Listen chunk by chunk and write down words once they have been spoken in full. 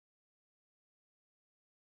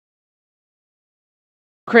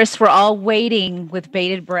Chris, we're all waiting with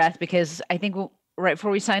bated breath because I think right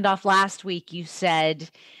before we signed off last week, you said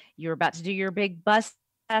you were about to do your big bus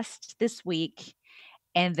test this week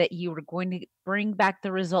and that you were going to bring back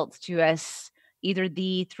the results to us, either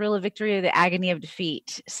the thrill of victory or the agony of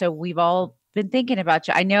defeat. So we've all been thinking about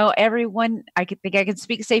you. I know everyone, think I can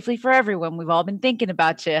speak safely for everyone. We've all been thinking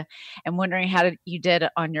about you and wondering how you did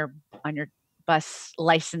on your bus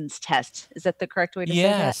license test. Is that the correct way to say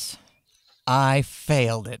that? Yes, I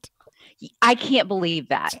failed it. I can't believe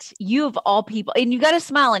that. You of all people, and you got a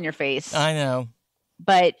smile on your face, I know.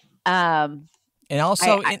 but And I,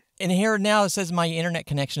 also, I in here now it says my internet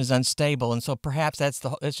connection is unstable, and so perhaps it's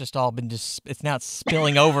just all been it's now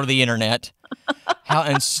spilling over the internet. How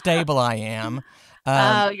unstable I am.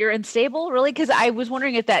 you're unstable, really? Because I was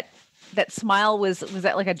wondering if that smile was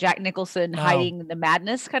that like a Jack Nicholson Oh, hiding the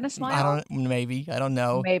madness kind of I smile? don't. Maybe I don't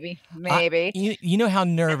know. Maybe. You know how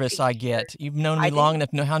Just nervous I making sure. get. You've known me I do. long enough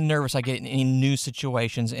to know how nervous I get in any new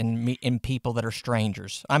situations and in people that are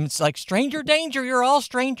strangers. It's like stranger danger. You're all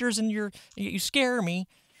strangers, and you scare me.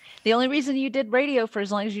 The only reason you did radio for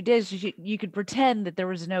as long as you did is you could pretend that there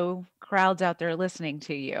was no crowds out there listening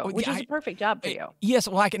to you, Oh, which was a perfect job for you. yes,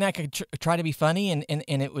 well, I could try to be funny, and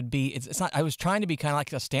it would be. It's not. I was trying to be kind of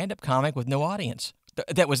like a stand-up comic with no audience.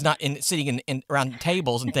 That was not sitting in around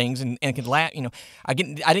tables and things and could laugh. I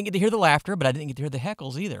didn't get to hear the laughter, but I didn't get to hear the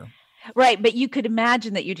heckles either. Right, but you could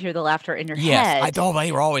imagine that you'd hear the laughter in your Yes, I head. thought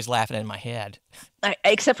they were always laughing in my head.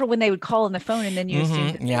 Except for when they would call on the phone and then you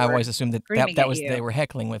assumed that they Yeah, I were always assumed screaming that at was you. they were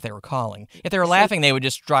heckling if they were calling. If they were So, laughing, they would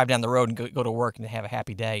just drive down the road and go to work and have a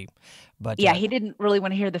happy day. But yeah, he didn't really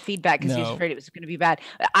wanna hear the feedback because he was no, afraid it was gonna be bad.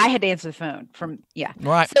 I had to answer the phone from yeah.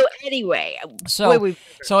 right. So, anyway, boy, So, we've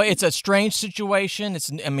so it's a strange situation. you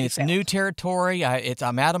It's new failed. territory.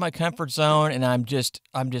 I'm out of my comfort zone, and I'm just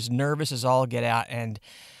nervous as all get out. And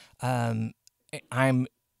um, I'm,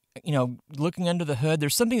 looking under the hood.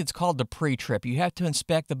 There's something that's called the pre-trip. You have to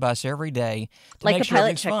inspect the bus every day to Like make a sure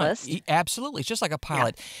pilot everything's fine. checklist. Absolutely, it's just like a Yeah.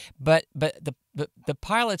 pilot. But the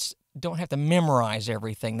pilots don't have to memorize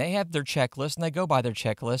everything. They have their checklist and they go by their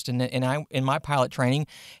checklist. And I in my pilot training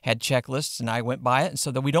had checklists and I went by it, and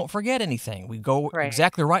so that we don't forget anything. We go Right.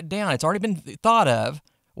 exactly right down. It's already been thought of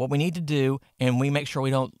what we need to do, and we make sure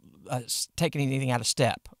we don't take anything out of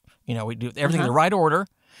step. We do everything in Uh-huh. the right order,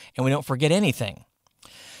 and we don't forget anything.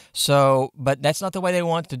 So, but that's not the way they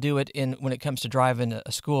want to do it when it comes to driving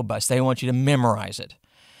a school bus. They want you to memorize it.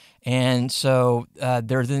 And so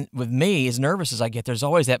with me, as nervous as I get, there's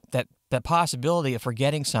always that possibility of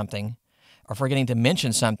forgetting something or forgetting to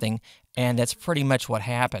mention something, and that's pretty much what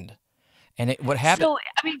happened. And what happened? So,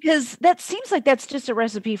 I mean, because that seems like that's just a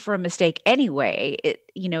recepe for a mistake anyway.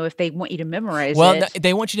 If they want you to memorize Well, no, it.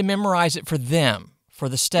 they want you to memorize it for them, for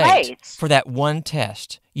the state, Right. for that one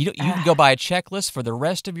test. You can go by a checklist for the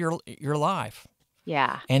rest of your life.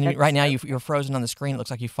 Yeah, And that's right now so you're frozen on the screen. It looks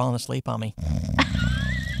like you've fallen asleep on me.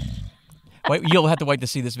 Wait, you'll have to wait to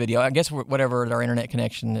see this video. I guess whatever our internet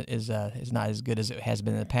connection is not as good as it has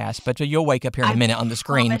been in the past. But you'll wake up here in a I minute on the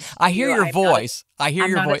screen. promise I hear you your voice. I hear I'm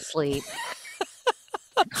your not voice. asleep.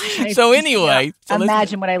 I So just cannot anyway,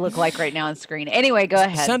 imagine what I look like right now on screen. Anyway, go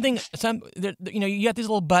ahead. you got these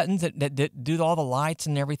little buttons that do all the lights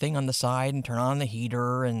and everything on the side and turn on the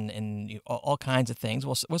heater and all kinds of things.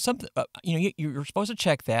 Well something you're supposed to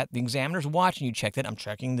check that. The examiner's watching you check that. I'm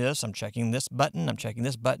checking this button. I'm checking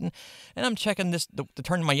this button, and I'm checking this to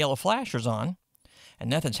turn my yellow flashers on, and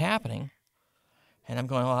nothing's happening. And I'm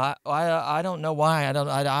going, well, I don't know why.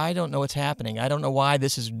 I don't know what's happening. I don't know why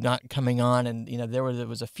this is not coming on. And there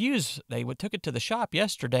was a fuse. They took it to the shop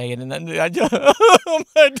yesterday, and then I just,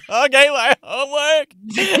 my dog ate my homework,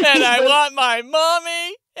 and I want my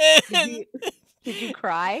mommy. Did And you did you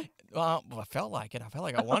cry? well, I felt like it. I felt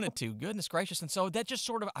like I wanted to. Goodness gracious! And so that just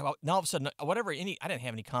sort of now all of a sudden, I didn't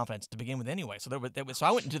have any confidence to begin with anyway. So so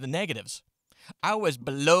I went into the negatives. I was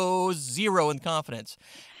below zero in confidence.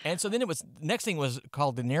 And so then next thing was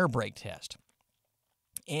called an air brake test.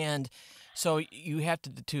 And so you have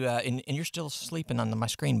and you're still sleeping on my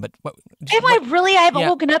screen, but Am I really? I haven't yeah,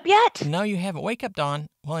 woken up yet? no, you haven't. Wake up, Dawn.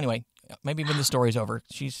 Well, anyway, maybe when the story's over.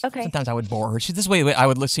 Okay. Sometimes I would bore her. This way I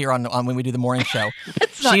would see her on when we do the morning show.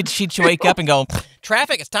 That's not She'd wake up and go,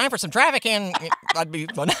 traffic, it's time for some traffic. And I'd be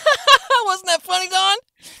going, wasn't that funny, Dawn?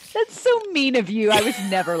 That's so mean of you. I was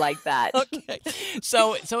never like that. Okay.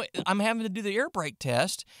 So I'm having to do the air brake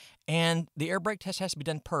test, and the air brake test has to be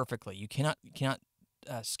done perfectly. You cannot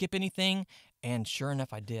skip anything. And sure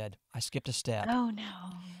enough, I did. I skipped a step, Oh, no.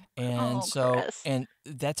 and Oh, Chris. and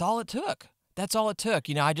that's all it took. That's all it took.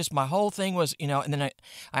 My whole thing was, and then I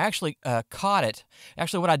actually caught it.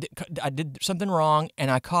 Actually, what I did something wrong,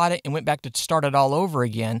 and I caught it and went back to start it all over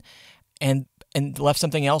again, and left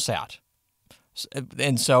something else out.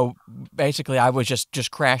 And so basically, I was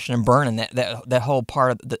just crashing and burning that whole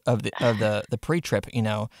part of the pre-trip,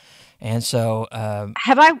 And so,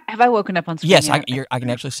 have I woken up on screen? yes, yet? I can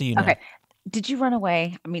actually see you now. Okay. Did you run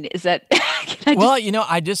away? I mean, is that? Well,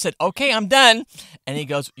 I just said, okay, I'm done, and he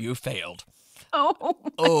goes, you failed. Oh.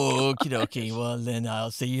 Okie dokie. Well, then I'll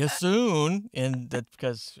see you soon. And that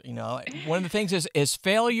because one of the things is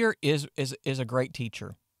failure is a great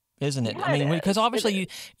teacher, isn't it? Yeah, I mean, it because is. obviously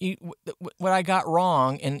what I got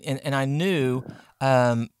wrong, and I knew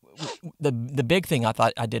the big thing I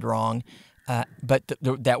thought I did wrong, but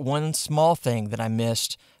that one small thing that I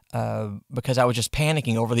missed because I was just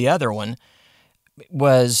panicking over the other one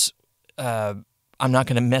was. I'm not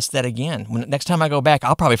going to miss that again. Next time I go back,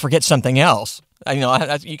 I'll probably forget something else.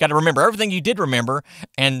 You got to remember everything you did remember,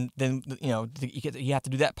 and then you have to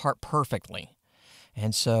do that part perfectly.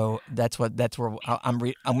 And so that's where I'm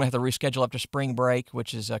going to have to reschedule after spring break,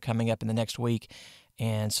 which is coming up in the next week,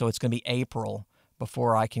 and so it's going to be April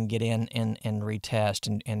before I can get in and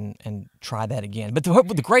retest and try that again. But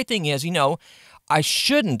the great thing is, I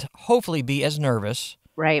shouldn't hopefully be as nervous,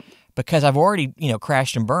 Right. because I've already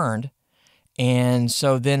crashed and burned. And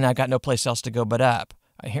so then I got no place else to go but up.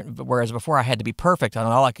 Whereas before I had to be perfect. And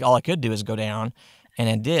all I could do is go down, and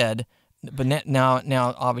I did. But now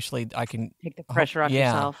obviously I can Take the pressure off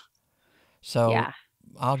yeah. yourself. So Yeah.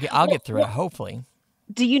 I'll get through it hopefully.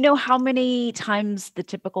 Do you know how many times the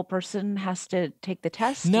typical person has to take the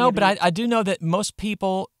test? Do you No, have but any- I do know that most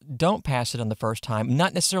people don't pass it on the first time.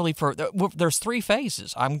 Not necessarily there's 3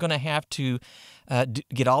 phases. I'm going to have to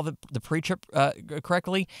get all the pre-trip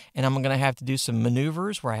correctly, and I'm going to have to do some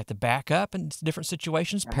maneuvers where I have to back up in different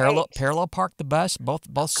situations, Right. parallel park the bus, both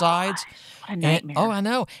sides. What a nightmare. I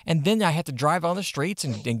know. And then I have to drive on the streets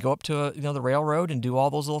and go up to the railroad and do all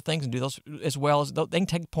those little things and do those as well as they can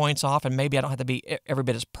take points off, and maybe I don't have to be every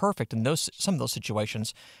bit as perfect in some of those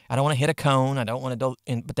situations. I don't want to hit a cone. I don't want to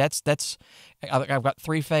do. But that's I've got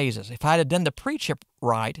 3 phases. If I had done the pre-trip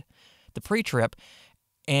right,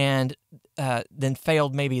 and then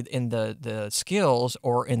failed maybe in the skills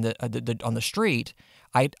or in the on the street,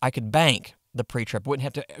 I could bank the pre-trip. Wouldn't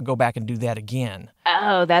have to go back and do that again.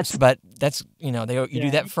 Oh, that's But that's you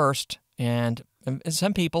do that first. And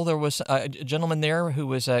some people, there was a gentleman there who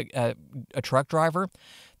was a truck driver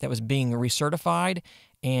that was being recertified,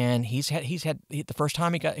 and he's had the first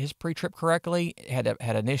time he got his pre-trip correctly, had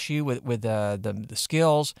an issue with the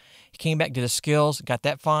skills. He came back, did the skills, got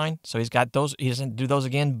that fine. So he's got those. He doesn't do those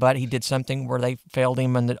again, but he did something where they failed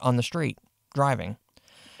him on the street driving.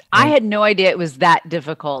 I had no idea it was that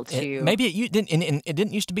difficult to. Maybe it didn't. And it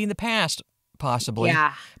didn't used to be in the past, possibly.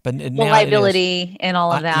 Yeah. But Well, now it is. liability and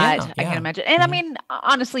all of that. Yeah, I can yeah. imagine. And I mean,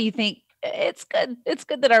 honestly, you think it's good. It's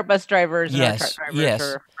good that our bus drivers and our Yes, truck drivers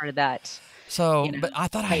yes. are that. So, you but know, I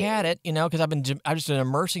thought I had it, because I've just been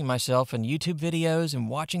immersing myself in YouTube videos and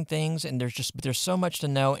watching things, and there's so much to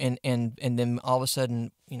know, and then all of a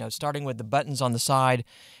sudden, starting with the buttons on the side,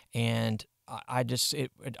 and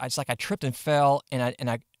it's like I tripped and fell, and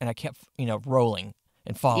I kept rolling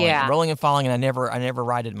and falling, Yeah. rolling and falling, and I never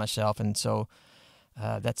righted myself, and so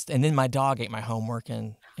and then my dog ate my homework,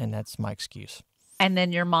 and that's my excuse. And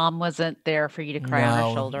then your mom wasn't there for you to cry on her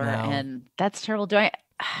No, shoulder, no. and that's terrible. Do I?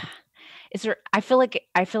 Is there? I feel like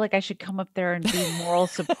I should come up there and be moral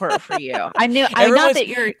support for you. I know Everyone's- that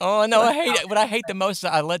you're. Oh no, I hate it. What I hate the most,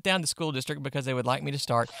 I let down the school district because they would like me to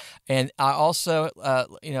start, and I also,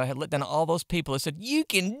 had let down all those people that said, "You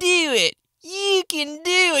can do it. You can do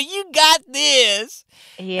it. You got this."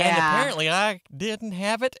 Yeah. And apparently, I didn't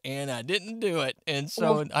have it, and I didn't do it, and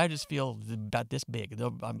so Well- I just feel about this big.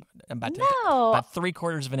 I'm about No. about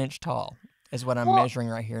 3/4 of an inch tall is what I'm Well- measuring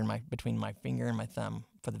right here between my finger and my thumb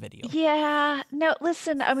for the video. Yeah. No,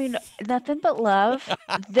 listen, I mean, nothing but love.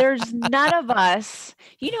 There's none of us.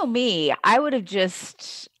 You know me. I would have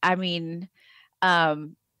just, I mean,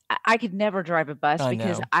 I could never drive a bus I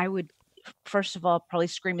because know. I would, first of all, probably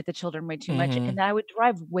scream at the children way too much, Mhm. and then I would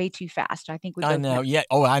drive way too fast. I think we I both know. know. Yeah.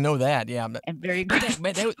 Oh, I know that. Yeah. But And very But aggressive.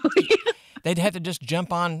 they would- they'd have to just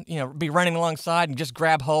jump on, be running alongside and just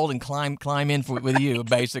grab hold and climb in with you,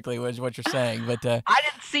 basically, was what you're saying. But I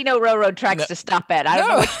didn't see no railroad tracks No. to stop at. I don't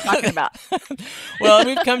know No. what you're talking about. well,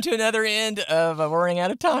 we've come to another end of we're running out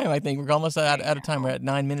of time. I think we're almost out of time. We're at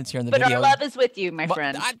 9 minutes here in the But video. our love is with you, my Well,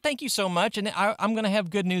 friend. I thank you so much, and I'm going to have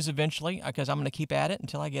good news eventually because I'm going to keep at it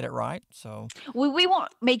until I get it right. So We won't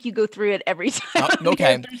make you go through it every time. Oh,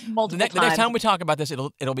 okay. because there's multiple the next time times. we talk about this,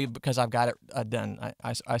 it'll be because I've got it done.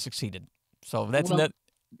 I succeeded. So Well,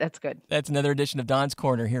 that's good. that's another edition of Don's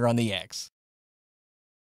Corner here on the X.